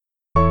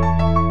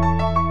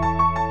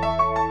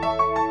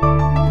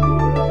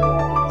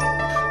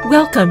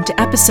Welcome to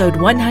episode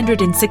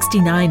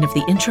 169 of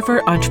the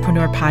Introvert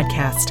Entrepreneur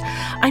Podcast.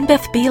 I'm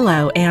Beth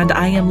Belo, and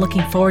I am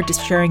looking forward to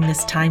sharing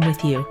this time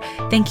with you.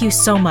 Thank you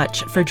so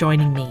much for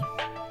joining me.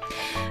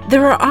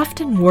 There are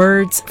often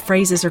words,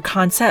 phrases, or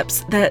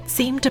concepts that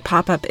seem to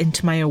pop up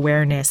into my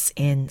awareness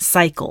in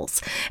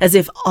cycles, as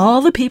if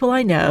all the people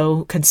I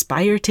know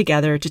conspire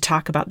together to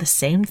talk about the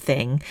same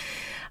thing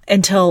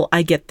until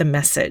I get the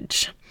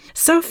message.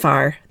 So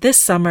far, this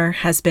summer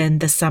has been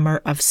the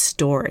summer of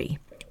story,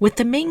 with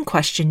the main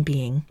question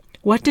being,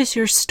 what does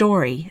your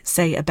story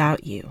say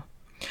about you?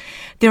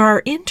 There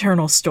are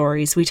internal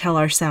stories we tell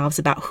ourselves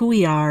about who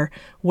we are,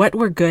 what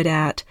we're good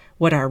at,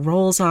 what our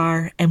roles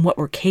are, and what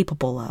we're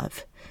capable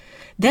of.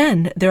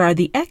 Then there are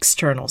the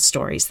external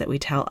stories that we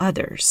tell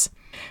others.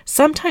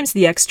 Sometimes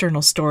the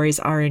external stories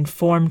are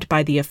informed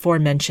by the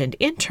aforementioned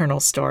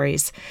internal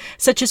stories,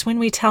 such as when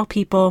we tell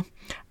people,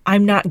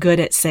 I'm not good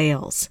at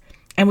sales,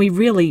 and we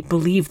really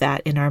believe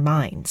that in our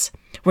minds.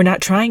 We're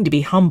not trying to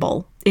be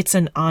humble. It's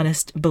an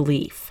honest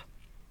belief.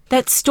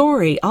 That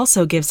story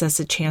also gives us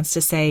a chance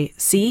to say,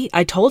 see,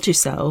 I told you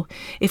so,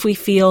 if we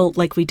feel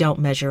like we don't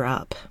measure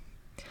up.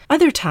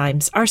 Other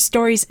times, our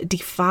stories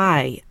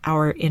defy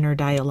our inner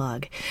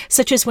dialogue,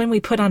 such as when we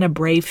put on a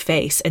brave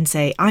face and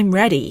say, I'm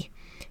ready,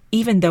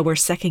 even though we're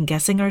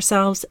second-guessing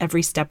ourselves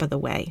every step of the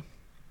way.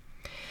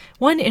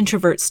 One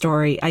introvert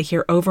story I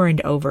hear over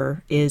and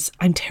over is,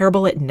 I'm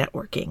terrible at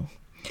networking.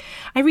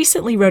 I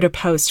recently wrote a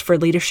post for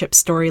Leadership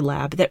Story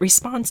Lab that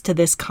responds to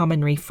this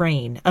common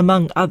refrain,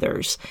 among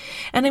others,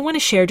 and I want to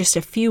share just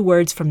a few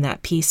words from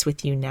that piece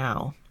with you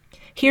now.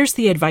 Here's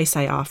the advice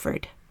I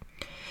offered.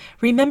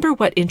 Remember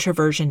what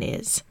introversion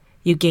is.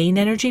 You gain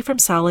energy from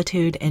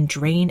solitude and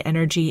drain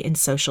energy in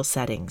social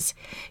settings.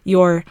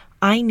 Your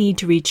I need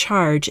to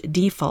recharge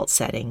default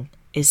setting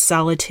is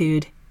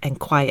solitude and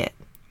quiet.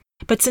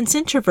 But since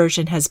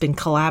introversion has been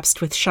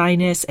collapsed with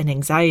shyness and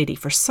anxiety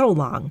for so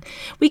long,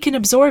 we can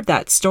absorb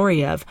that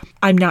story of,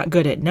 I'm not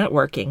good at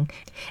networking,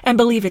 and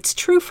believe it's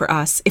true for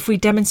us if we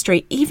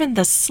demonstrate even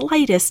the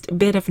slightest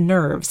bit of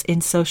nerves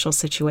in social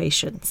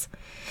situations.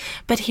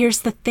 But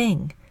here's the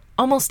thing.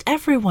 Almost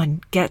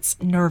everyone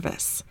gets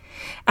nervous.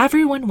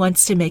 Everyone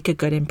wants to make a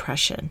good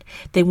impression.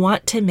 They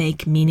want to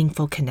make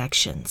meaningful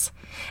connections.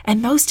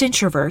 And most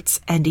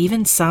introverts, and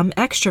even some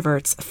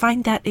extroverts,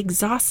 find that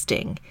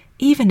exhausting,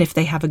 even if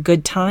they have a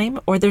good time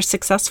or they're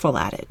successful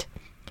at it.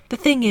 The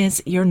thing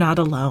is, you're not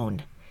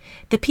alone.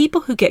 The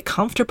people who get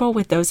comfortable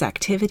with those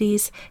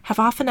activities have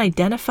often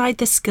identified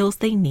the skills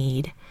they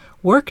need,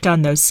 worked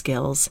on those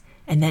skills,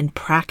 and then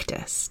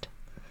practiced.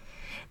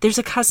 There's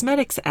a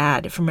cosmetics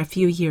ad from a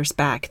few years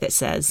back that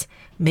says,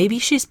 maybe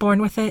she's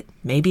born with it,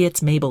 maybe it's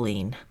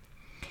Maybelline.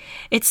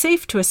 It's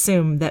safe to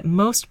assume that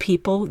most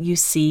people you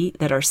see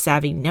that are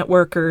savvy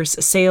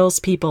networkers,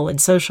 salespeople, and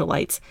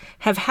socialites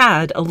have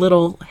had a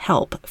little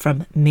help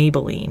from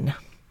Maybelline.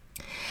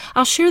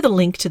 I'll share the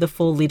link to the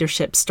full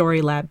Leadership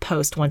Story Lab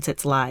post once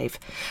it's live.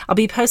 I'll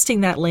be posting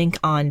that link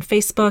on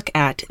Facebook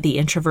at The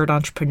Introvert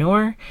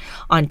Entrepreneur,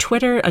 on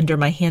Twitter under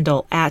my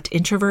handle at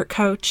Introvert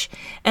Coach,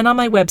 and on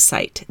my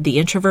website,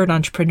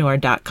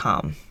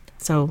 theintrovertentrepreneur.com.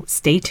 So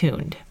stay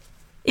tuned.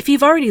 If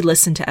you've already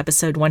listened to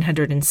episode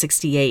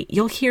 168,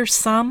 you'll hear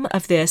some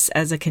of this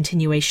as a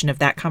continuation of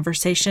that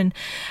conversation,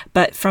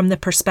 but from the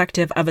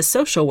perspective of a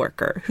social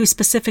worker who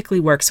specifically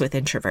works with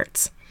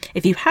introverts.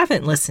 If you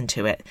haven't listened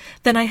to it,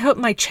 then I hope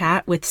my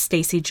chat with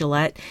Tracy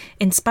Guillet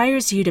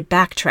inspires you to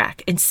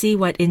backtrack and see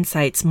what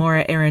insights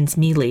Maura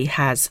Aarons-Mealy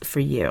has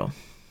for you.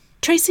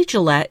 Tracy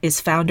Guillet is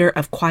founder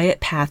of Quiet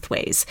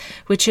Pathways,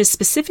 which is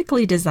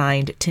specifically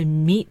designed to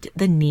meet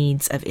the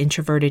needs of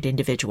introverted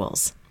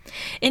individuals.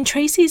 In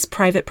Tracy's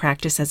private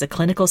practice as a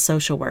clinical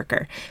social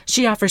worker,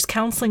 she offers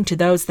counseling to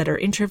those that are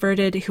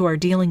introverted who are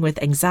dealing with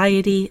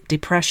anxiety,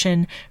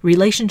 depression,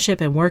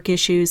 relationship and work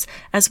issues,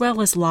 as well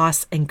as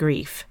loss and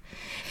grief.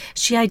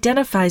 She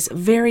identifies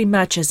very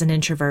much as an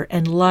introvert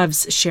and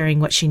loves sharing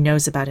what she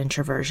knows about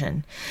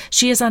introversion.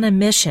 She is on a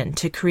mission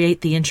to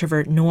create the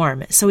introvert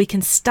norm so we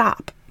can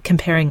stop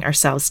comparing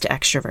ourselves to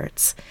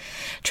extroverts.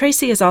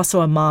 Tracy is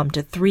also a mom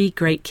to 3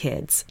 great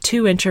kids,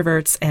 2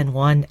 introverts and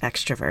 1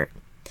 extrovert.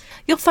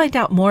 You'll find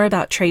out more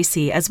about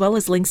Tracy, as well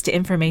as links to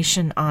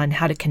information on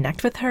how to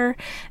connect with her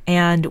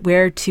and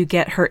where to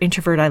get her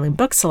Introvert Island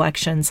book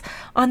selections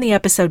on the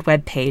episode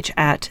webpage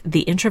at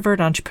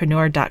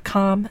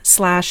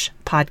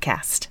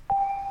theintrovertentrepreneur.com/podcast.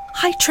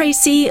 Hi,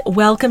 Tracy.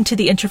 Welcome to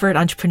the Introvert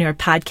Entrepreneur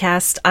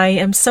Podcast. I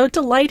am so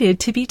delighted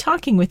to be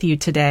talking with you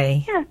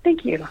today. Yeah,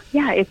 thank you.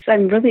 Yeah,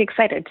 I'm really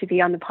excited to be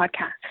on the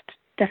podcast.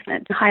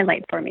 Definite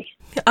highlight for me.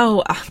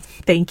 Oh,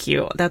 thank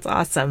you. That's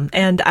awesome.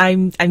 And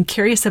I'm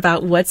curious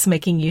about what's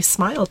making you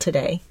smile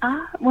today.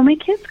 Well, my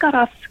kids got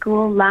off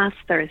school last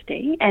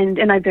Thursday,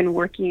 and I've been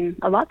working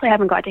a lot, so I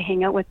haven't got to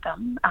hang out with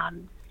them.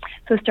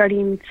 So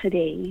starting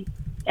today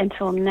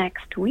until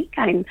next week,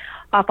 I'm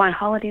off on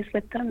holidays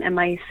with them, and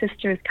my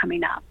sister's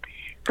coming up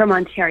from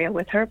Ontario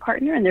with her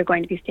partner, and they're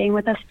going to be staying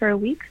with us for a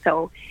week.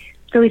 So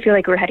really feel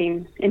like we're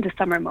heading into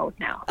summer mode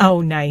now.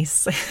 Oh,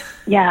 nice.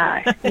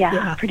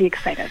 Yeah, pretty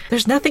excited.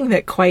 There's nothing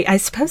that quite, I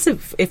suppose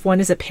if one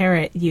is a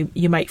parent,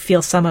 you might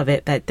feel some of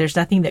it, but there's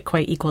nothing that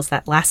quite equals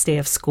that last day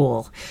of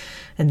school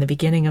and the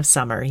beginning of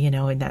summer,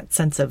 and that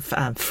sense of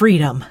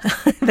freedom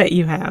that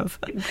you have.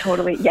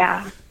 Totally,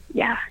 yeah.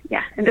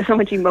 And there's so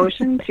much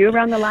emotion, too,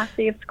 around the last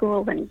day of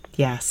school. And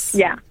yes.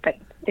 Yeah, but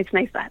it's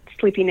nice that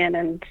sleeping in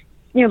and,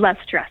 less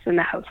stress in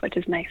the house, which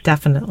is nice.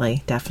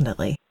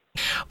 Definitely.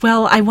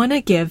 Well, I want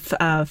to give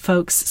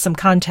folks some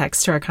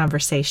context to our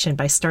conversation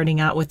by starting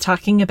out with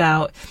talking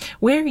about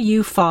where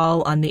you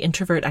fall on the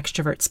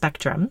introvert-extrovert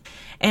spectrum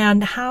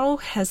and how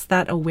has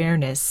that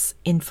awareness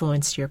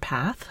influenced your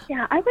path?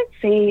 Yeah, I would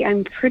say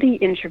I'm pretty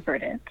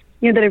introverted,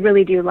 that I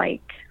really do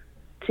like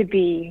to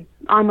be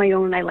on my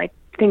own. I like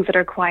things that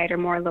are quiet or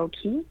more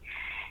low-key.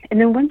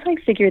 And then once I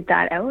figured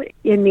that out,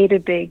 it made a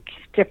big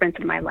difference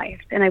in my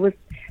life. And I was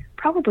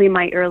probably in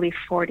my early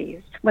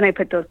 40s when I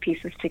put those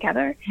pieces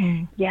together.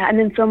 Yeah, and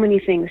then so many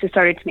things just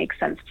started to make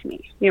sense to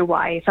me.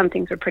 Why some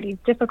things were pretty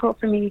difficult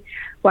for me,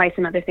 why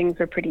some other things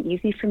were pretty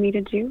easy for me to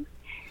do.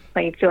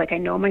 I feel like I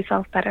know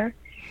myself better.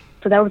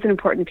 So that was an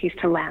important piece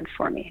to land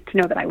for me, to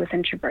know that I was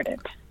introverted.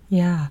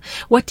 Yeah.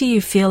 What do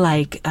you feel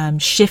like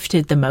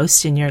shifted the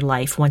most in your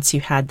life once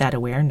you had that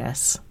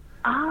awareness?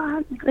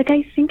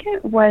 I think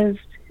it was,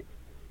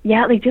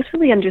 just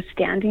really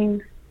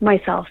understanding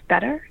myself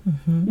better.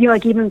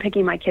 Even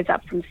picking my kids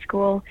up from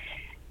school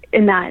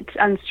in that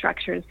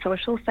unstructured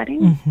social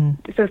setting.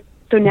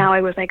 So now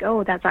I was like,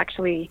 oh, that's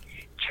actually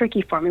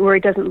tricky for me, where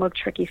it doesn't look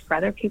tricky for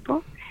other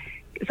people.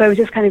 So I was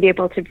just kind of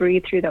able to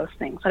breathe through those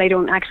things, that I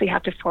don't actually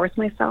have to force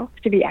myself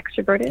to be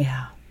extroverted.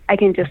 Yeah. I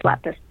can just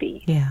let this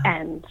be. Yeah.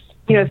 And,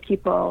 if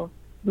people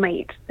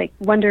might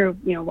wonder,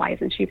 why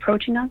isn't she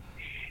approaching us?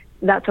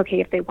 That's okay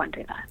if they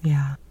wonder that.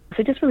 Yeah.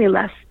 So just really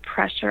less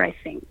pressure, I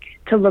think,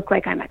 to look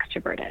like I'm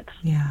extroverted.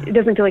 Yeah. It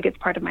doesn't feel like it's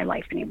part of my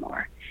life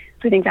anymore.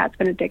 So I think that's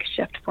been a big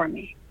shift for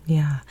me.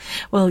 Yeah.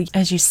 Well,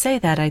 as you say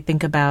that, I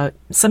think about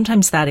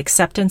sometimes that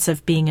acceptance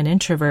of being an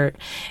introvert,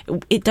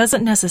 it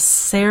doesn't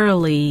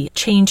necessarily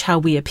change how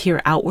we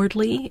appear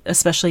outwardly,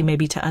 especially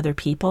maybe to other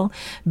people,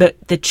 but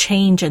the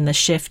change and the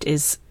shift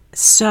is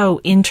so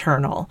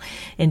internal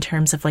in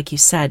terms of, like you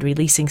said,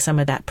 releasing some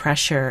of that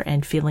pressure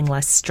and feeling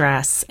less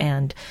stress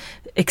and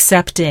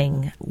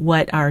accepting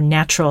what our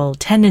natural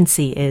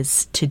tendency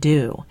is to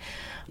do.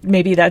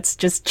 Maybe that's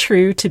just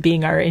true to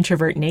being our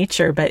introvert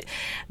nature, but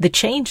the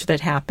change that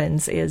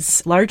happens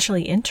is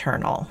largely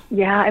internal.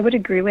 Yeah, I would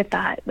agree with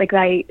that.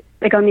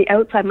 On the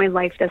outside, my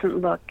life doesn't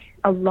look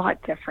a lot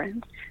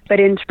different, but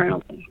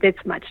internally,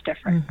 it's much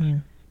different.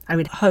 I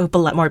would hope a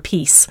lot more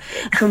peace.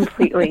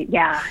 Completely,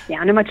 yeah,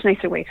 and a much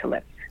nicer way to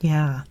live.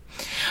 Yeah.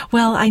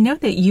 Well, I know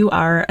that you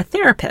are a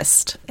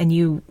therapist and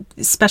you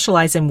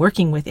specialize in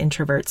working with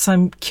introverts. So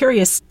I'm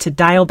curious to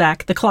dial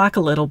back the clock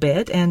a little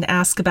bit and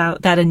ask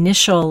about that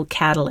initial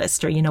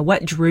catalyst, or,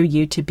 what drew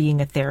you to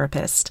being a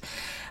therapist?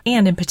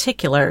 And in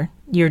particular,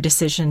 your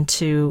decision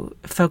to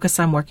focus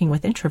on working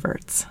with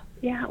introverts.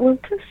 Yeah, well,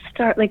 to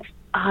start,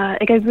 I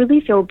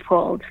really feel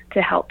pulled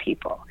to help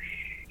people.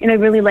 And I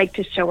really like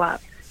to show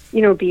up,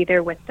 be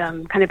there with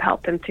them, kind of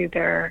help them through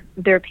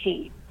their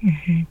pain.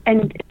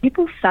 And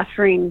people's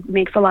suffering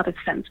makes a lot of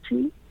sense to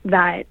me.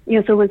 That,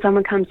 so when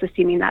someone comes to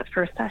see me in that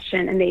first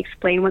session and they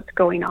explain what's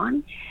going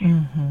on,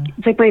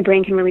 it's like my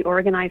brain can really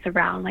organize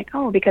around,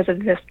 because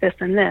of this, this,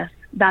 and this,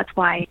 that's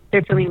why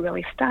they're feeling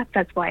really stuck.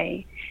 That's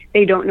why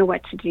they don't know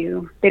what to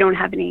do. They don't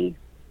have any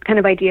kind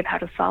of idea of how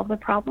to solve the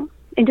problem.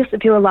 And just to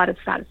feel a lot of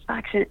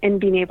satisfaction in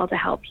being able to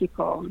help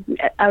people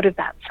out of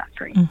that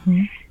suffering.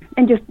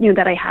 And just,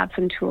 that I have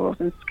some tools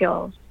and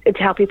skills to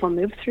help people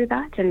move through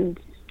that, and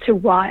to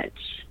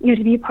watch,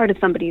 to be part of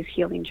somebody's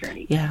healing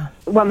journey. Yeah.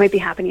 What might be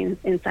happening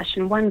in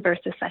session 1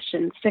 versus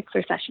session 6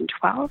 or session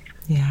 12.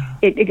 Yeah.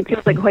 It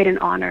feels like quite an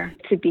honor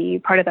to be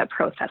part of that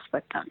process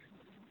with them.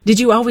 Did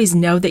you always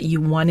know that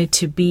you wanted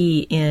to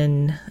be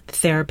in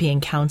therapy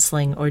and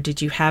counseling, or did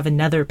you have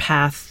another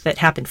path that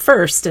happened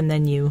first and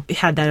then you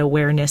had that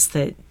awareness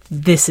that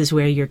this is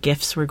where your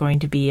gifts were going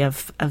to be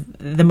of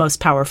the most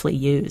powerfully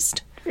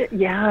used?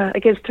 Yeah,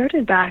 it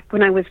started back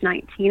when I was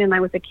 19 and I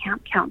was a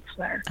camp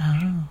counselor.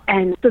 Oh.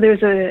 And so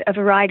there's a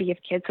variety of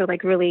kids, so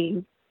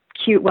really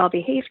cute,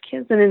 well-behaved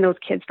kids, and then those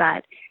kids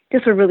that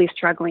just were really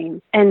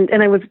struggling. And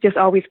I was just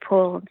always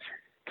pulled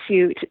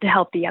to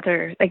help the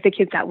other, the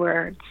kids that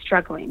were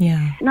struggling.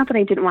 Yeah. Not that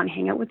I didn't want to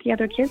hang out with the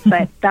other kids,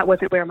 but that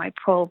wasn't where my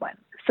pull was.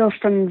 So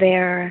from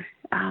there,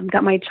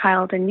 got my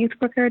child and youth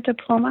worker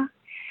diploma.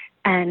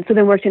 And so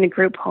then worked in a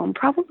group home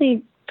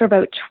probably for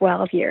about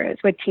 12 years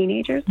with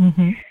teenagers.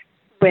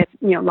 With,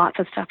 lots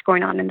of stuff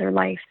going on in their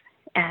life.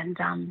 And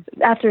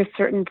after a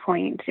certain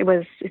point, it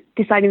was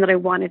deciding that I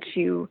wanted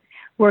to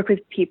work with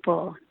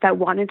people that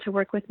wanted to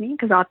work with me,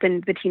 because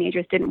often the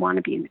teenagers didn't want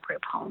to be in the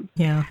group home.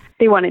 Yeah.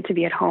 They wanted to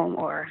be at home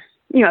or,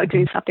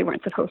 doing stuff they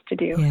weren't supposed to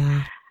do.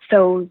 Yeah.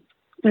 So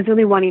I was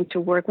really wanting to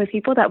work with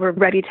people that were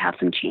ready to have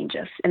some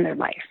changes in their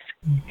life.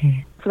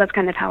 So that's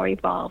kind of how I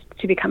evolved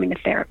to becoming a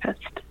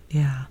therapist.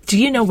 Yeah. Do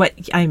you know what,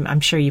 I'm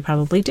sure you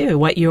probably do,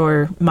 what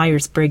your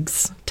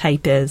Myers-Briggs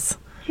type is?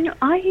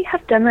 I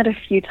have done that a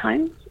few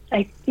times.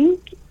 I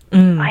think,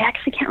 I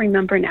actually can't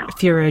remember now.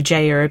 If you're a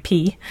J or a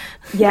P.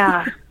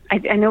 Yeah. I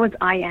know it's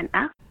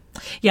INF.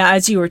 Yeah,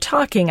 as you were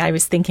talking, I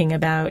was thinking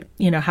about,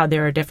 how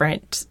there are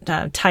different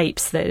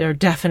types that are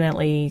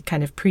definitely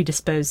kind of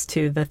predisposed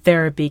to the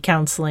therapy,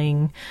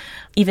 counseling,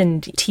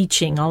 even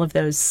teaching, all of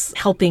those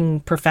helping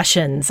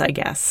professions, I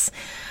guess.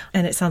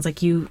 And it sounds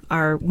like you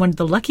are one of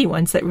the lucky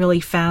ones that really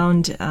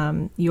found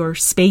your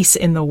space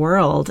in the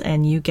world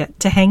and you get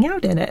to hang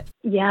out in it.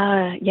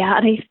 Yeah.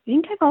 And I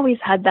think I've always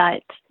had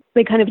that,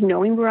 like, kind of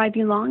knowing where I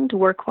belonged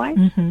work-wise.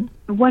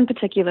 Mm-hmm. One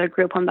particular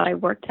group home that I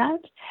worked at,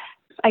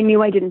 I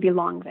knew I didn't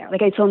belong there.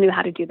 Like, I still knew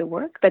how to do the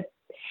work, but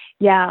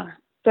yeah.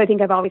 So I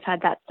think I've always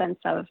had that sense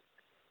of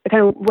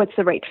kind of what's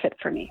the right fit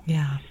for me.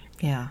 Yeah.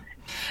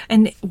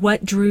 And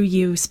what drew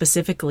you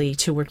specifically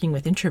to working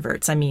with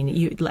introverts? I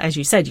mean, as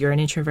you said, you're an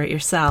introvert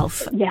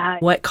yourself. Yeah.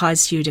 What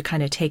caused you to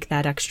kind of take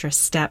that extra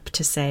step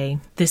to say,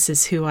 this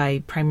is who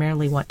I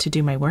primarily want to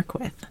do my work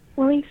with?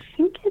 Well, I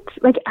think it's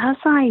like as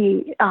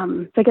I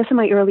guess in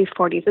my early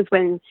 40s is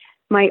when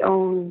my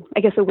own,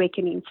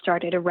 awakening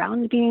started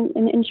around being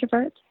an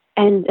introvert.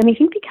 And I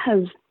think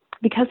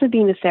because of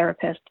being a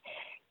therapist,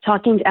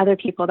 talking to other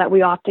people that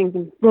we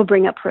often will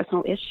bring up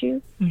personal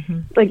issues,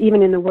 like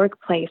even in the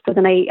workplace. So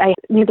then I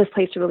knew this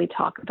place to really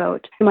talk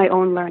about my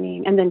own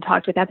learning and then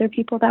talked with other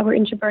people that were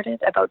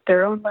introverted about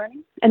their own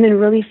learning and then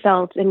really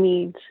felt a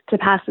need to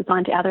pass this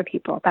on to other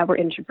people that were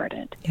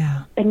introverted.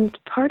 Yeah. And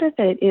part of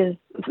it is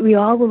we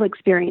all will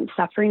experience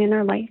suffering in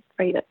our life,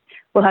 right?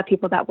 We'll have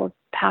people that will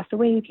pass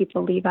away,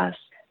 people leave us,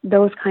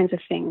 those kinds of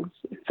things.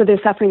 So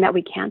there's suffering that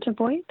we can't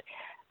avoid.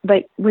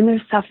 But when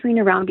there's suffering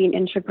around being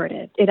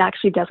introverted, it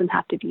actually doesn't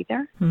have to be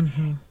there.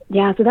 Mm-hmm.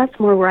 Yeah, so that's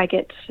more where I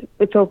get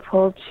so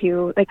pulled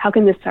to, like, how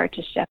can this start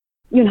to shift?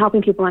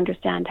 Helping people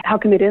understand how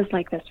come it is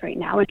like this right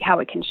now and how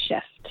it can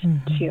shift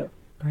too.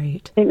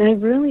 Right. And I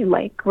really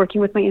like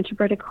working with my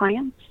introverted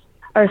clients.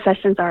 Our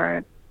sessions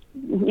are,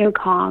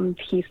 calm,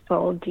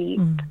 peaceful, deep.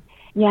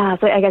 Yeah,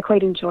 so I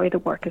quite enjoy the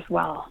work as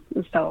well.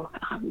 So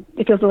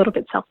it feels a little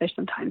bit selfish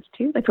sometimes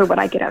too, like for what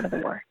I get out of the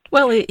work.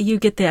 Well, you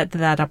get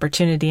that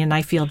opportunity, and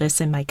I feel this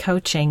in my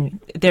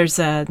coaching. There's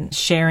a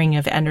sharing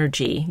of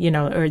energy,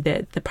 or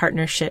the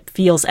partnership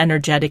feels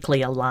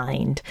energetically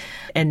aligned.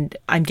 And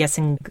I'm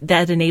guessing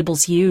that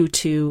enables you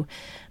to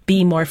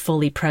be more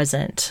fully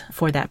present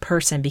for that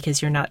person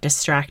because you're not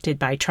distracted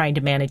by trying to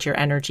manage your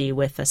energy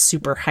with a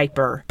super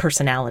hyper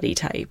personality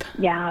type.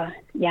 Yeah.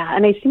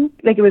 And I think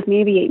like it was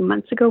maybe 8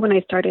 months ago when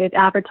I started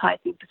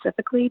advertising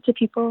specifically to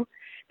people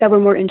that were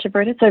more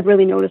introverted. So I've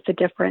really noticed a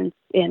difference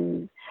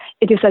in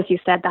it, just as you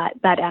said,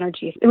 that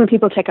energy. And when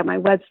people check out my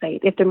website,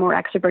 if they're more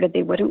extroverted,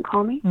 they wouldn't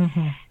call me.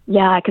 Mm-hmm.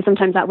 Yeah, because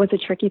sometimes that was a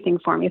tricky thing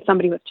for me. If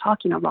somebody was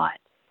talking a lot,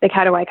 like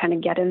how do I kind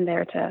of get in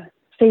there to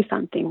say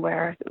something,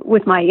 where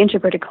with my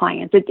introverted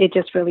clients, it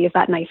just really is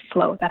that nice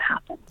flow that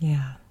happens.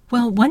 Yeah.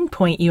 Well, one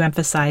point you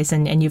emphasize,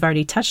 and you've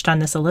already touched on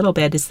this a little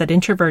bit, is that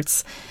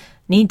introverts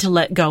need to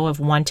let go of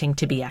wanting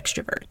to be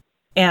extrovert.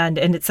 And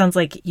it sounds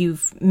like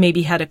you've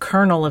maybe had a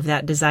kernel of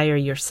that desire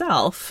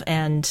yourself,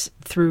 and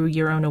through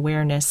your own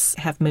awareness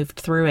have moved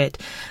through it.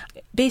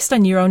 Based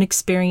on your own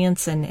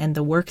experience and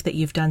the work that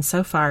you've done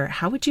so far,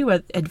 how would you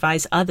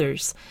advise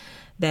others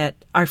that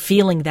are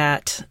feeling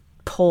that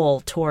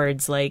pull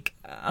towards like,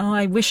 oh,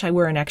 I wish I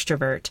were an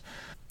extrovert?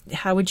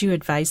 How would you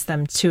advise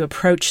them to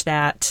approach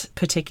that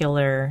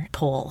particular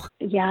pull?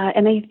 Yeah,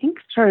 and I think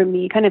for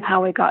me, kind of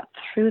how I got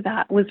through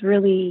that was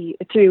really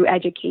through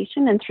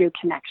education and through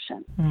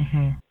connection.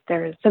 Mm-hmm.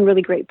 There's some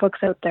really great books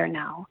out there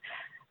now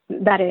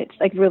that it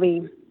like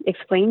really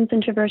explains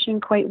introversion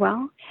quite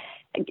well.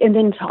 And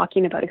then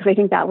talking about it, because I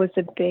think that was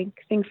a big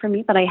thing for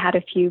me, that I had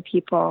a few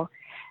people,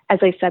 as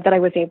I said, that I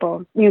was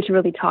able, to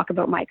really talk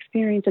about my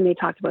experience, and they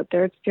talked about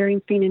their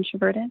experience being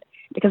introverted.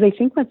 Because I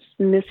think what's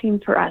missing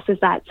for us is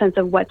that sense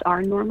of what's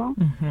our normal.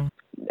 Mm-hmm.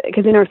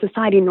 Because in our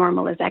society,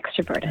 normal is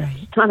extroverted. Right.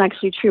 It's not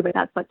actually true, but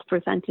that's what's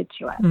presented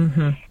to us.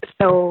 Mm-hmm.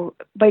 So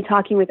by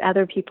talking with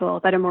other people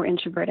that are more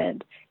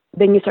introverted,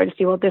 then you start to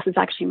see, well, this is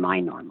actually my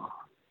normal,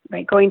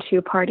 right? Going to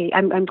a party,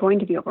 I'm going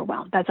to be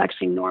overwhelmed. That's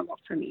actually normal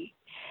for me.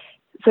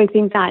 So I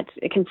think that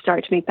it can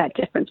start to make that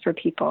difference for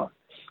people,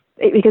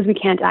 because we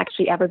can't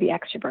actually ever be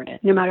extroverted,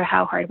 no matter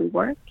how hard we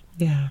work.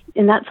 Yeah.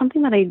 And that's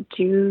something that I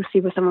do see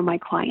with some of my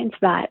clients,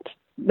 that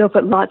they'll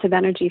put lots of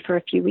energy for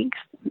a few weeks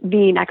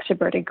being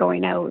extroverted,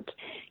 going out,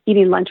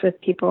 eating lunch with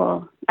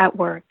people at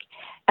work.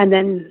 And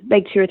then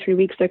like 2 or 3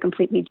 weeks, they're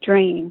completely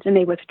drained and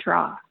they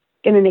withdraw.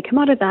 And then they come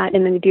out of that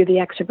and then they do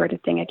the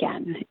extroverted thing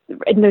again.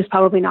 And there's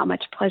probably not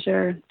much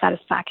pleasure,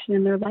 satisfaction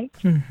in their life.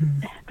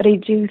 Mm-hmm. But I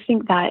do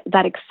think that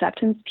that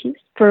acceptance piece,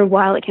 for a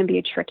while, it can be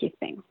a tricky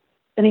thing.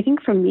 And I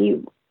think for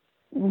me,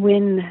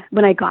 when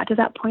I got to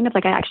that point of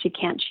like, I actually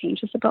can't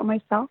change this about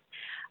myself,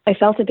 I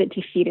felt a bit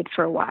defeated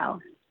for a while.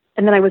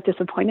 And then I was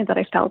disappointed that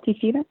I felt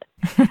defeated.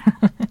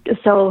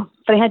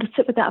 But I had to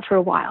sit with that for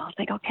a while.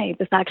 Like, okay,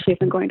 this actually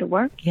isn't going to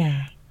work.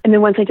 Yeah. And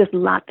then once I just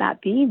let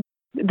that be,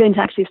 than to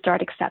actually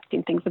start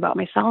accepting things about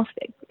myself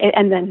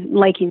and then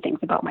liking things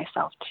about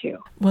myself too.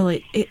 Well,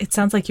 it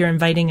sounds like you're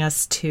inviting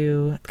us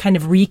to kind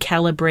of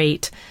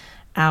recalibrate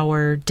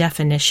our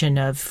definition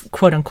of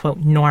quote unquote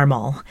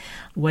normal.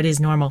 What is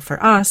normal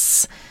for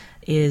us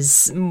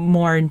is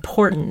more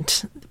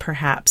important,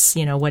 perhaps,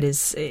 what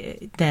is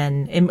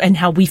then, and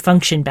how we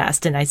function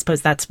best. And I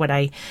suppose that's what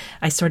I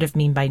sort of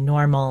mean by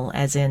normal,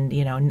 as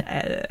in,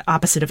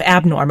 opposite of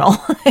abnormal.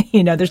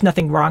 There's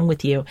nothing wrong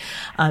with you,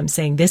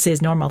 saying this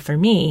is normal for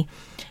me.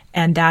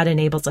 And that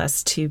enables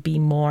us to be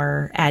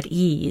more at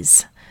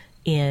ease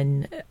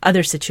in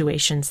other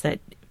situations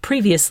that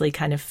previously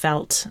kind of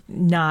felt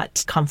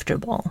not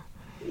comfortable.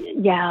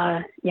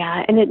 Yeah.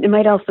 And it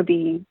might also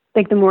be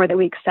like the more that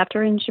we accept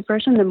our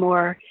introversion, the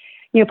more,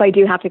 if I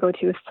do have to go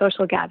to a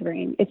social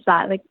gathering, it's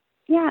that like,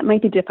 yeah, it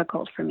might be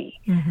difficult for me,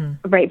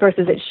 right?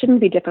 Versus it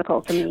shouldn't be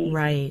difficult for me.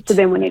 Right. So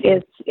then when it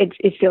is,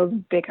 it feels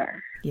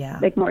bigger, yeah,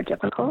 like more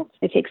difficult.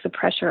 It takes the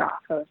pressure off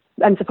of,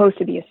 I'm supposed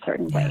to be a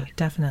certain way.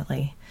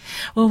 Definitely.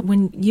 Well,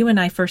 when you and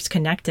I first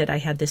connected, I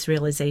had this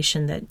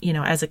realization that,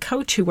 as a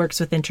coach who works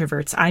with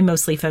introverts, I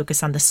mostly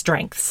focus on the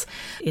strengths.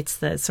 It's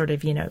the sort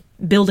of,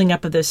 building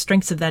up of the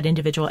strengths of that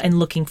individual and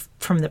looking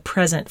from the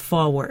present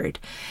forward.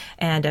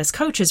 And as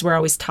coaches, we're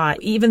always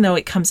taught, even though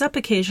it comes up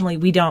occasionally,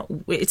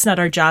 it's not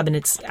our job and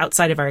it's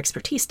outside of our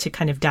expertise to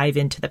kind of dive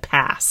into the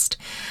past.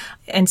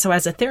 And so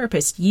as a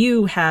therapist,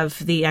 you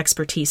have the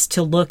expertise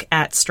to look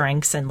at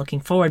strengths and looking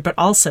forward, but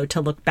also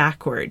to look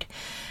backward,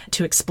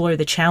 to explore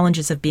the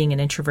challenges of being an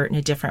introvert in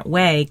a different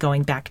way,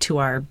 going back to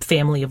our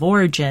family of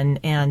origin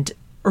and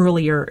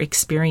earlier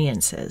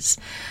experiences.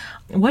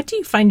 What do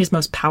you find is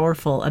most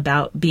powerful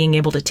about being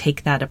able to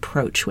take that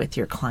approach with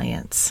your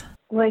clients?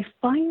 Well, I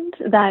find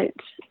that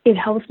it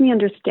helps me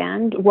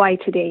understand why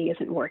today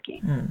isn't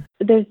working.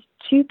 There's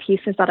two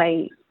pieces that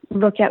I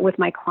look at with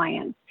my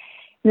clients.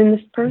 And then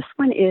the first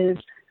one is,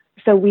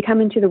 so we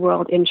come into the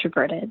world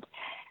introverted,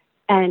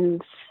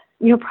 and,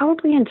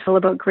 probably until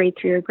about grade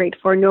 3 or grade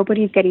 4,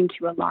 nobody's getting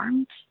too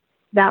alarmed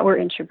that we're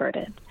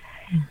introverted.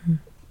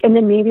 And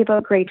then maybe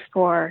about grade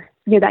 4,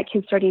 that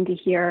kid's starting to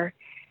hear,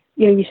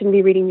 you shouldn't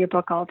be reading your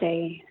book all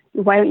day.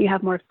 Why don't you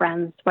have more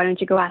friends? Why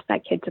don't you go ask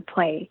that kid to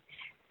play?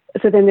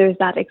 So then there's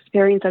that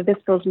experience of this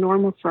feels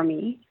normal for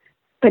me,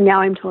 but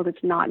now I'm told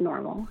it's not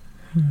normal.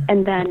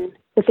 And then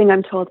the thing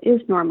I'm told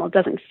is normal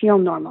doesn't feel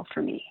normal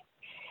for me.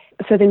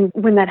 So then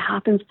when that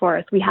happens for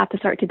us, we have to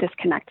start to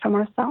disconnect from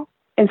ourselves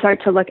and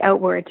start to look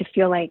outward to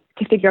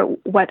figure out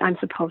what I'm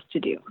supposed to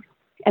do.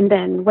 And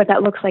then what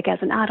that looks like as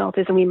an adult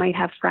is, and we might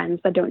have friends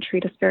that don't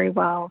treat us very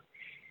well.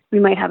 We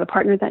might have a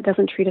partner that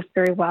doesn't treat us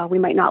very well. We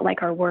might not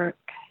like our work.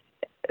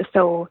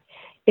 So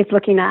it's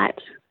looking at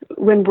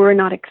when we're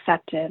not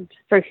accepted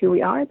for who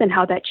we are, then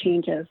how that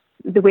changes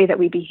the way that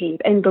we behave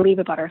and believe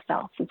about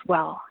ourselves as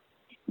well.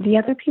 The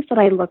other piece that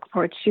I look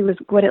for too is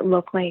what it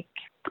looked like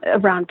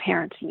around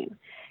parenting,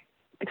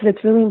 because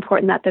it's really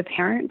important that the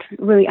parent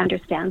really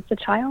understands the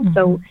child.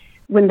 So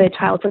when the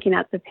child's looking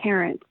at the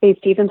parent, they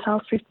see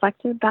themselves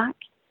reflected back,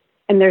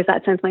 and there's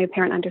that sense my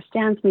parent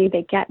understands me,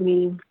 they get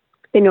me,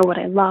 they know what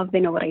I love, they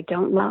know what I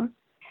don't love.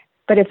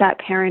 But if that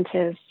parent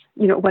is,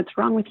 what's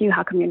wrong with you?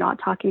 How come you're not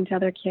talking to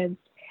other kids?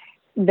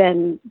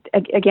 Then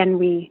again,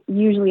 we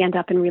usually end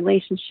up in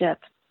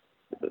relationships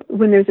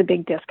when there's a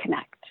big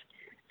disconnect.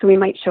 So we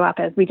might show up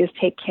as we just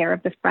take care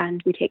of the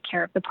friend, we take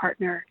care of the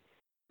partner,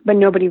 but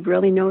nobody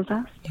really knows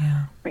us.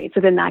 Yeah. Right.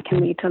 So then that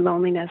can lead to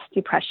loneliness,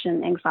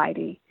 depression,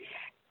 anxiety.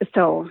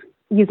 So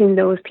using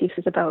those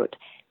pieces about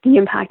the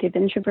impact of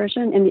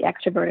introversion in the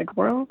extroverted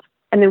world,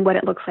 and then what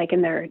it looks like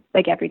in their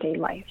everyday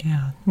life.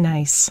 Yeah,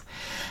 nice.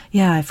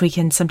 Yeah, if we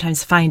can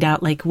sometimes find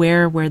out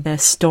where were the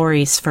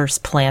stories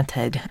first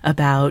planted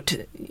about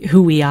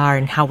who we are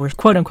and how we're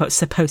quote unquote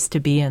supposed to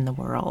be in the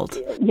world.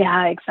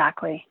 Yeah,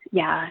 exactly.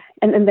 Yeah.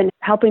 And then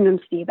helping them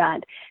see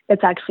that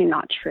that's actually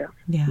not true.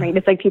 Yeah. Right.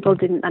 It's like people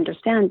didn't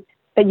understand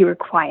that you were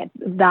quiet.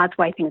 That's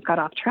why things got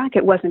off track.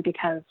 It wasn't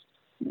because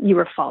you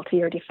were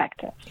faulty or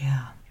defective.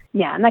 Yeah.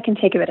 Yeah. And that can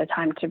take a bit of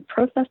time to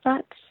process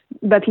that,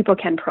 but people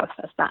can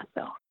process that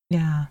though.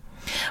 Yeah.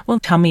 Well,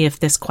 tell me if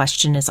this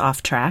question is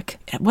off track.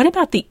 What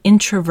about the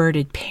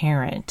introverted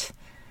parent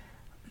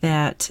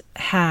that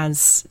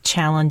has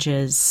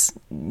challenges,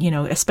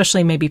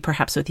 especially maybe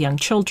perhaps with young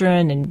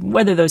children, and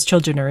whether those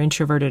children are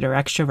introverted or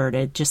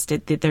extroverted, just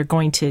that they're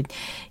going to,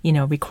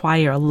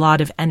 require a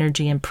lot of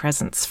energy and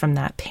presence from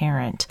that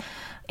parent.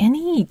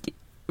 Any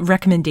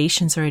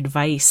recommendations or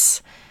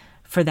advice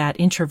for that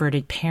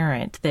introverted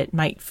parent that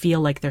might feel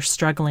like they're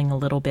struggling a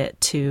little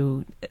bit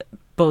to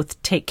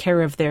both take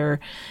care of their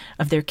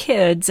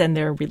kids and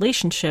their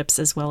relationships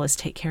as well as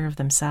take care of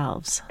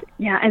themselves?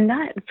 Yeah, and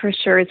that for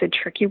sure is a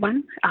tricky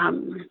one,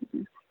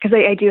 because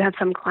I do have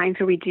some clients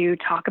who we do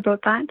talk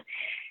about that.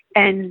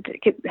 And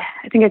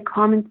I think a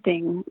common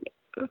thing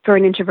for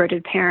an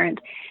introverted parent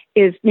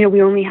is,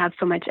 we only have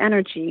so much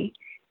energy.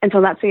 And so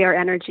let's say our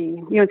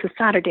energy, it's a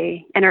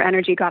Saturday and our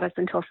energy got us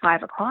until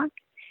 5 o'clock.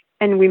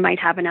 and we might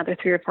have another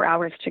 3 or 4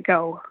 hours to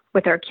go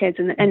with our kids,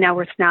 and now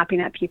we're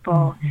snapping at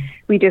people.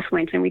 We just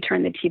went and we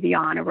turned the TV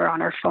on, or we're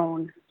on our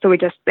phone. So we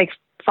just like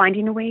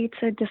finding a way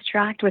to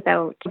distract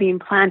without being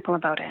planful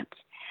about it.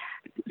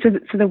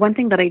 So the one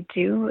thing that I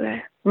do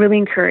really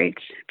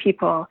encourage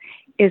people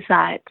is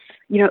that,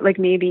 like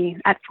maybe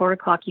at 4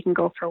 o'clock you can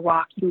go for a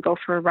walk, you can go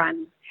for a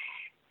run,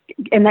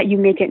 and that you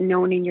make it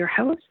known in your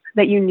house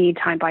that you need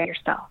time by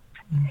yourself.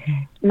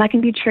 And that can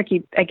be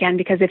tricky, again,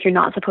 because if you're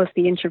not supposed to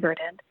be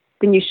introverted,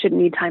 then you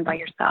shouldn't need time by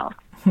yourself.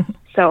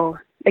 So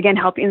again,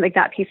 helping like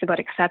that piece about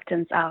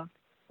acceptance of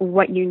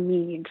what you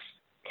need,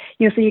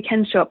 so you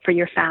can show up for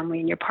your family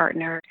and your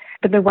partner.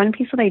 But the one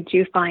piece that I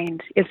do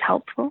find is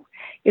helpful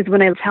is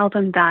when I tell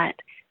them that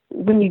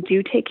when you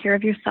do take care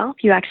of yourself,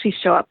 you actually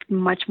show up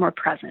much more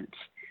present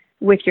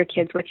with your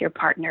kids, with your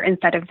partner,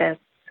 instead of this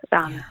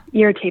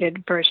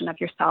irritated version of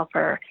yourself,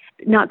 or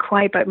not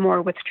quite, but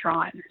more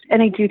withdrawn.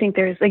 And I do think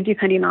there's, like,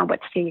 depending on what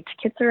stage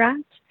kids are at,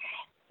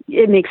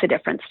 it makes a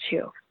difference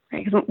too.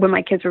 Right? Because when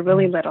my kids were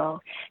really little,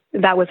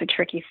 that was a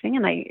tricky thing.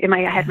 And I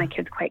had my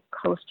kids quite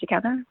close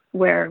together,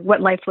 where what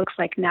life looks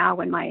like now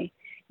when my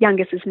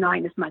youngest is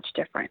 9 is much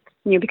different,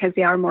 because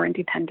they are more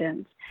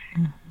independent,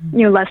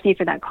 less need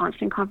for that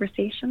constant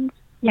conversations.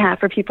 Yeah,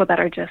 for people that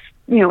are just,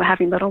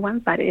 having little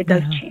ones, that it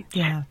does change.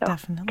 Yeah, so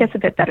definitely. It gets a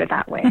bit better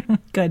that way.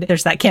 Good.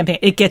 There's that campaign.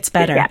 It gets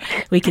better. Yeah.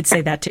 We could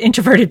say that to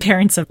introverted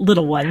parents of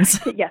little ones.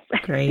 Yes.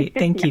 Great.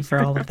 Thank you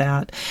for all of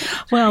that.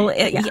 Well,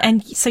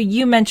 and so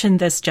you mentioned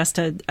this just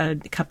a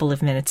couple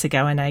of minutes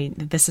ago, and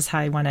this is how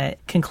I want to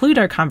conclude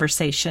our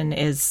conversation,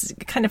 is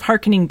kind of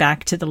hearkening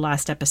back to the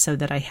last episode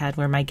that I had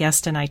where my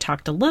guest and I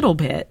talked a little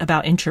bit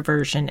about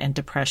introversion and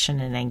depression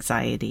and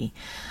anxiety.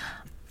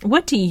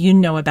 What do you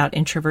know about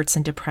introverts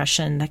and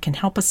depression that can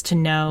help us to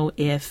know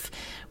if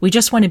we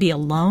just want to be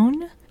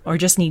alone or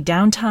just need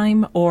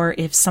downtime, or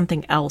if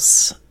something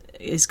else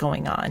is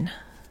going on?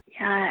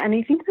 Yeah, and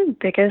I think the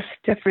biggest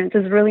difference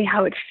is really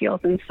how it feels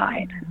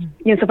inside.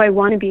 So if I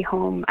want to be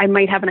home, I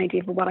might have an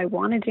idea of what I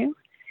want to do.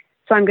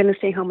 So I'm going to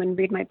stay home and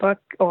read my book,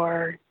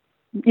 or,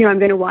 I'm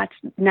going to watch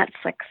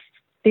Netflix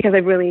because I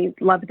really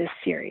love this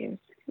series,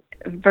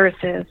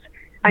 versus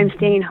I'm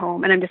staying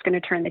home and I'm just going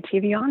to turn the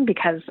TV on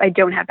because I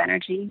don't have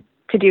energy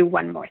to do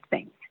one more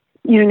thing.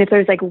 And if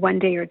there's like 1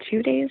 day or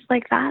 2 days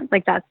like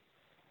that's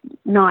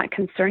not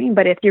concerning.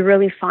 But if you're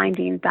really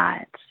finding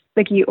that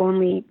like you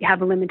only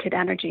have a limited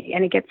energy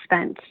and it gets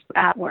spent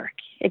at work,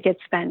 it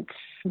gets spent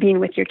being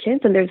with your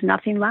kids, and there's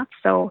nothing left.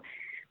 So,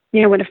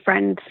 when a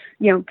friend,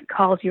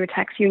 calls you or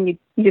texts you and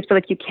you just feel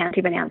like you can't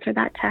even answer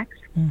that text,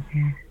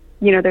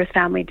 there's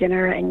family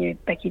dinner and you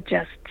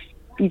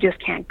just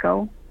can't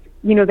go.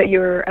 That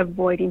you're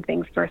avoiding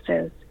things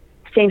versus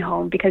staying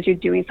home because you're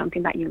doing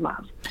something that you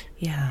love.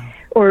 Yeah.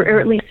 Or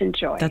at least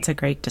enjoy. That's a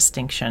great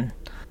distinction.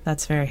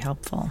 That's very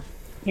helpful.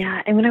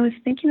 Yeah. And when I was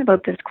thinking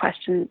about this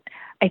question,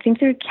 I think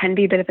there can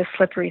be a bit of a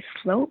slippery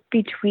slope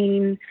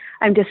between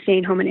I'm just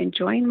staying home and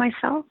enjoying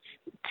myself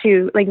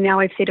to like now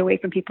I've stayed away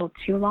from people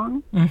too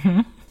long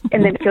and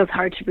then it feels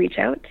hard to reach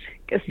out.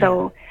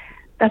 So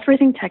that's where I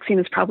think texting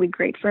is probably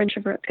great for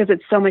introverts, because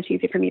it's so much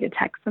easier for me to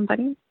text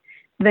somebody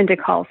than to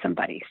call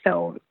somebody.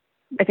 So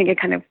I think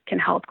it kind of can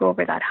help go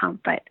over that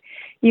hump. But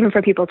even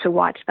for people to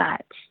watch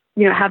that,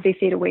 have they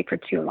stayed away for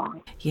too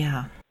long?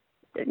 Yeah.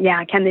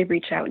 Yeah. Can they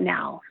reach out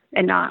now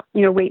and not,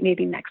 wait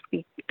maybe next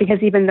week? Because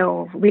even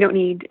though we don't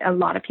need a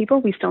lot of people,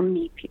 we still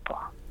need people.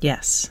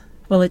 Yes.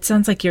 Well, it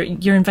sounds like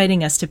you're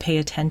inviting us to pay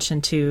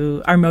attention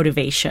to our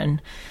motivation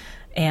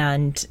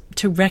and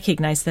to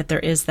recognize that there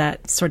is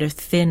that sort of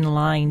thin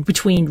line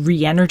between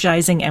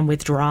re-energizing and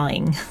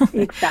withdrawing.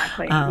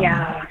 Exactly.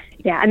 Yeah.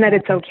 And that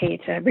it's okay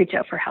to reach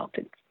out for help.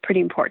 It's pretty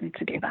important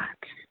to do that.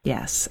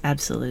 Yes,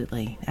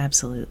 absolutely.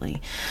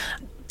 Absolutely.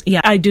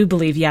 Yeah, I do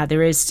believe,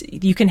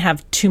 you can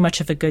have too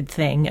much of a good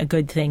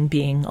thing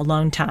being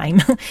alone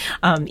time.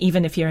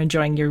 Even if you're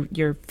enjoying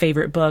your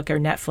favorite book or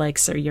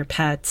Netflix or your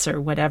pets or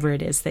whatever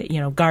it is that,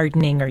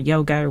 gardening or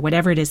yoga or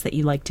whatever it is that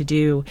you like to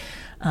do,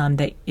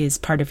 that is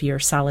part of your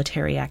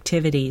solitary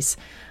activities.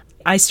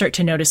 I start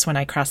to notice when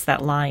I cross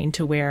that line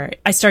to where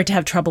I start to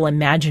have trouble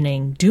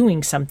imagining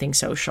doing something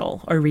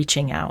social or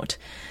reaching out.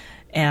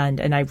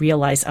 And I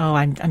realize,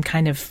 I'm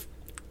kind of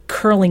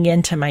curling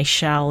into my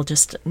shell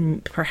just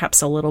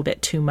perhaps a little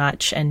bit too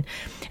much. And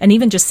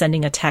even just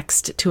sending a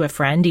text to a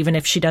friend, even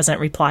if she doesn't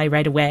reply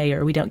right away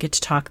or we don't get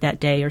to talk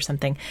that day or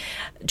something,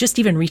 just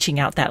even reaching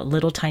out that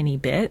little tiny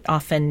bit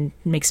often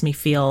makes me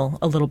feel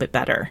a little bit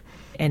better,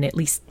 and at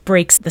least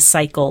breaks the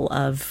cycle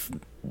of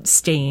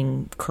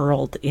staying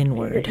curled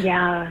inward.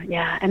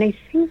 Yeah. And I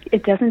think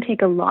it doesn't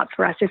take a lot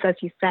for us, just as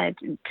you said,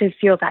 to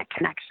feel that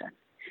connection,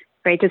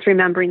 right? Just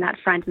remembering that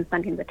friend and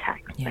sending the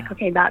text. Yeah. Like,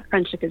 okay, that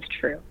friendship is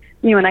true.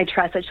 And I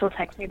trust that she'll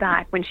text me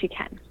back when she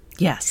can.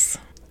 Yes,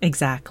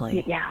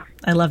 exactly. Yeah.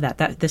 I love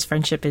that this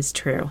friendship is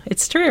true.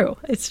 It's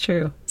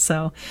true.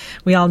 So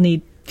we all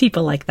need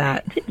people like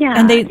that. Yeah.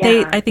 And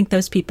I think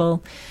those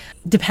people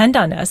depend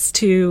on us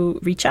to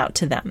reach out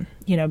to them,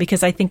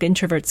 because I think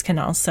introverts can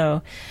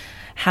also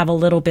have a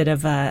little bit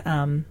of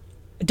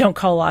don't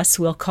call us,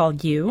 we'll call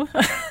you,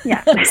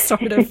 Yeah.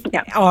 sort of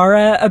Yeah.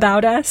 aura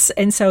about us.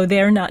 And so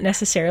they're not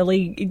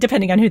necessarily,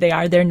 depending on who they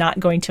are, they're not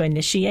going to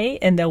initiate,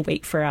 and they'll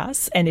wait for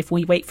us. And if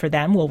we wait for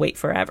them, we'll wait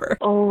forever.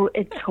 Oh,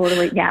 it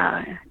totally,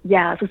 yeah.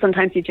 Yeah, so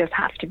sometimes you just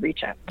have to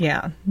reach out.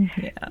 Yeah.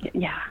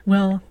 Yeah.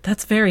 Well,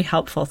 that's very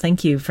helpful.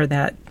 Thank you for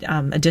that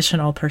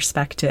additional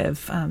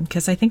perspective,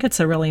 because I think it's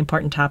a really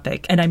important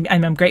topic. And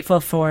I'm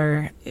grateful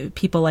for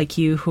people like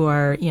you who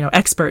are,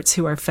 experts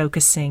who are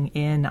focusing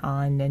in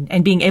on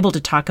and being able to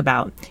talk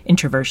about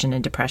introversion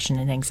and depression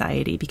and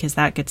anxiety, because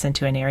that gets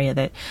into an area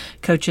that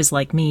coaches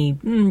like me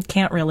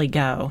can't really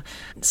go.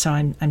 So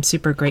I'm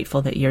super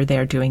grateful that you're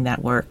there doing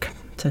that work.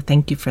 So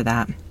thank you for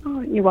that.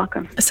 Oh, you're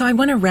welcome. So I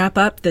want to wrap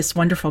up this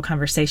wonderful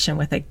conversation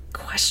with a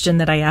question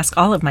that I ask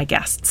all of my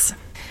guests.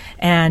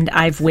 And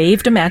I've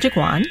waved a magic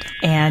wand,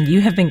 and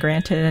you have been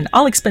granted an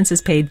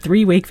all-expenses-paid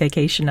 3-week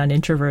vacation on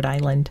Introvert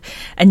Island,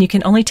 and you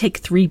can only take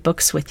 3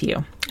 books with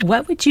you.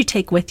 What would you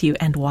take with you,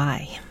 and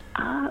why?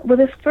 Well,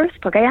 this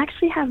first book, I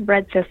actually have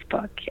read this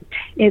book.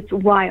 It's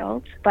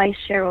Wild by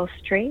Cheryl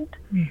Strait.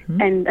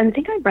 Mm-hmm. And I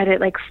think I read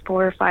it like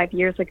 4 or 5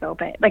 years ago,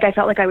 but I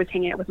felt like I was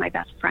hanging out with my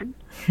best friend.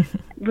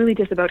 Really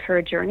just about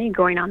her journey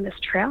going on this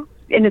trail.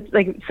 And it's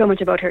like so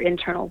much about her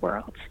internal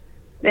world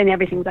and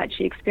everything that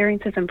she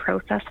experiences and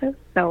processes.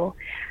 So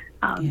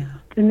then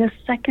the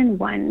second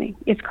one,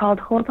 it's called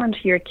Hold On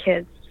to Your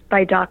Kids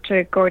by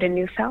Dr. Gordon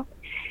Neufeld.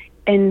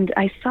 And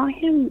I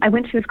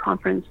went to his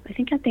conference, I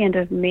think at the end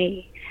of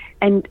May.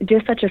 And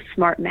just such a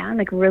smart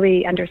man,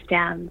 really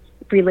understands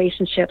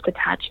relationships,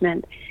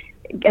 attachment,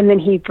 and then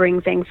he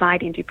brings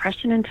anxiety and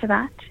depression into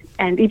that.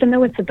 And even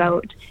though it's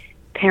about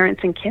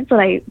parents and kids,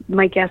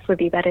 my guess would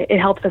be that it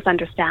helps us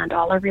understand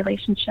all our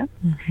relationships.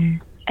 Mm-hmm.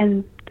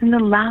 And then the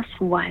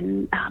last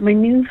one, my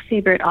new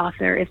favorite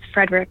author is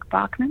Frederick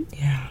Bachman.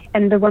 Yeah.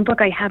 And the one book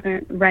I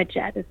haven't read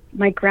yet is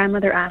My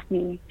Grandmother Asked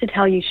Me to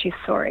Tell You She's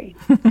Sorry.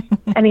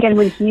 And again,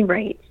 when he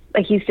writes,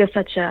 he's just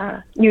such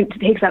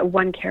takes that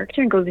one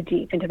character and goes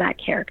deep into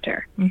that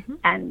character. Mm-hmm.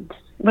 And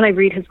when I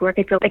read his work,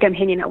 I feel like I'm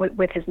hanging out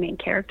with his main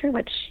character,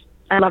 which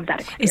I love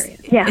that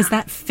experience. Is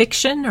that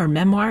fiction or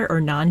memoir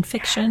or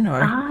nonfiction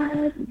or?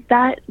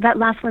 That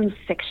last one's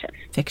fiction.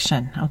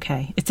 Fiction.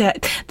 Okay. It's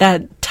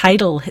that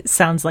title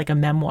sounds like a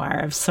memoir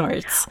of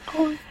sorts.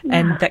 Oh, yeah.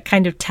 And that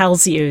kind of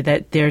tells you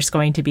that there's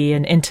going to be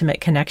an intimate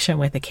connection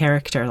with a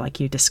character like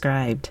you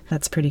described.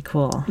 That's pretty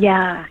cool.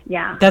 Yeah,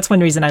 yeah. That's one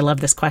reason I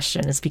love this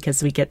question, is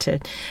because we get to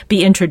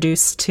be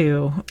introduced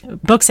to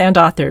books and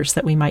authors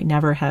that we might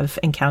never have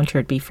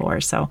encountered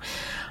before. So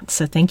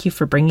thank you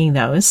for bringing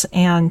those.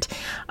 And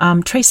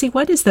Tracy,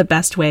 what is the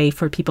best way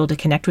for people to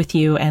connect with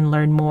you and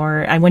learn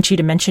more? I want you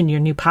to mention your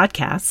new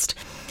podcast.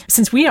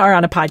 Since we are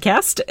on a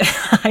podcast,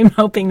 I'm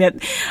hoping that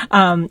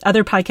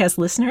other podcast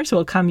listeners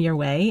will come your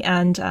way,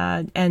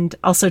 and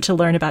also to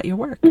learn about your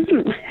work.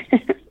 Mm-hmm.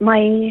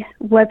 My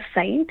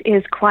website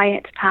is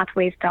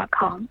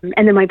quietpathways.com,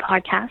 and then my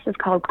podcast is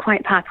called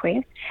Quiet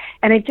Pathways,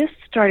 and I just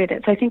started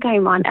it, so I think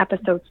I'm on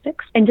episode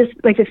 6, and just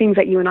like the things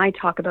that you and I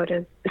talk about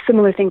is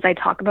similar things I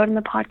talk about in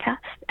the podcast,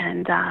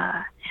 and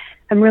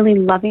I'm really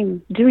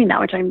loving doing that,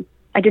 which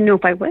I didn't know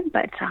if I would,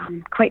 but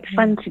quite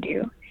fun to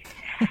do.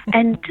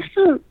 And just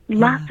the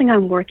last thing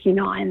I'm working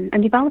on,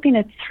 I'm developing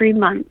a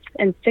 3-month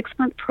and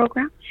 6-month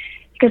program,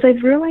 because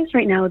I've realized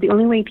right now the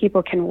only way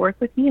people can work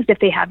with me is if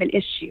they have an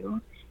issue,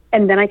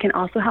 and then I can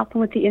also help them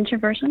with the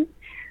introversion.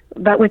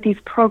 But with these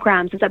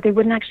programs is that they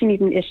wouldn't actually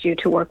need an issue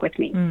to work with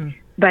me,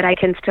 but I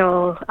can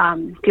still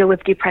deal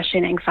with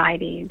depression,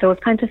 anxiety, those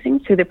kinds of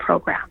things through the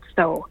program.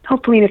 So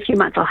hopefully in a few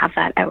months I'll have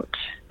that out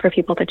for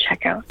people to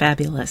check out.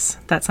 Fabulous.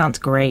 That sounds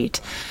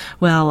great.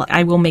 Well,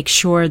 I will make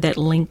sure that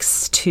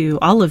links to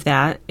all of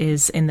that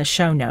is in the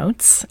show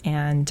notes,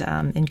 and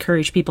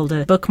encourage people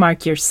to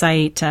bookmark your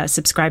site,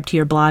 subscribe to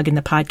your blog and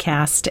the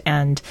podcast,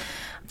 and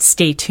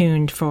stay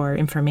tuned for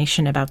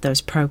information about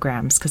those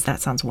programs, because that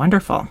sounds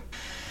wonderful.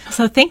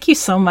 So thank you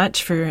so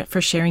much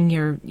for sharing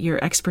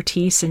your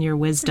expertise and your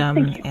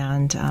wisdom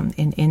and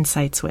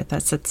insights with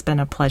us. It's been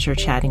a pleasure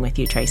chatting with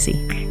you, Tracy.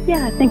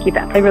 Yeah, thank you,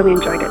 Beth. I really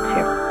enjoyed it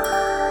too.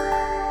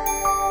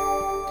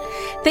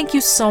 Thank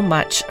you so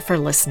much for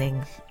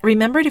listening.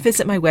 Remember to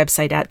visit my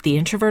website at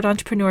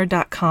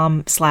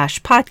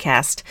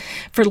theintrovertentrepreneur.com/podcast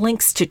for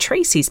links to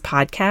Tracy's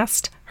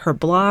podcast, her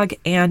blog,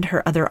 and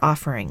her other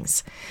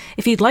offerings.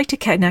 If you'd like to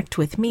connect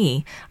with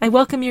me, I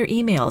welcome your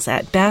emails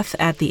at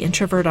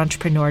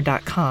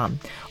beth@theintrovertentrepreneur.com,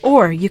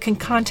 or you can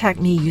contact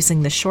me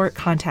using the short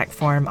contact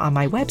form on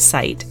my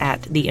website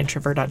at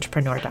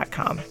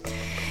theintrovertentrepreneur.com.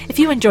 If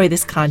you enjoy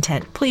this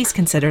content, please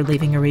consider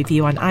leaving a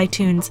review on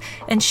iTunes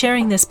and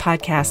sharing this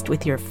podcast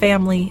with your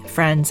family,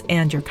 friends,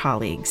 and your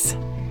colleagues.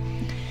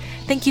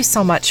 Thank you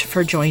so much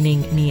for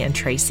joining me and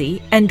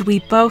Tracy, and we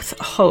both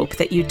hope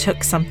that you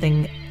took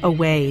something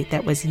away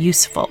that was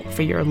useful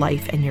for your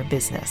life and your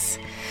business.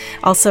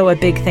 Also, a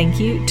big thank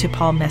you to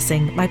Paul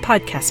Messing, my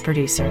podcast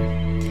producer.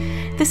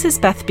 This is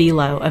Beth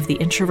Below of The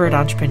Introvert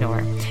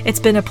Entrepreneur. It's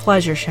been a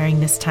pleasure sharing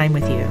this time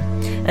with you.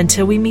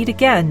 Until we meet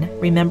again,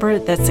 remember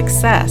that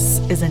success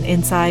is an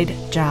inside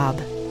job.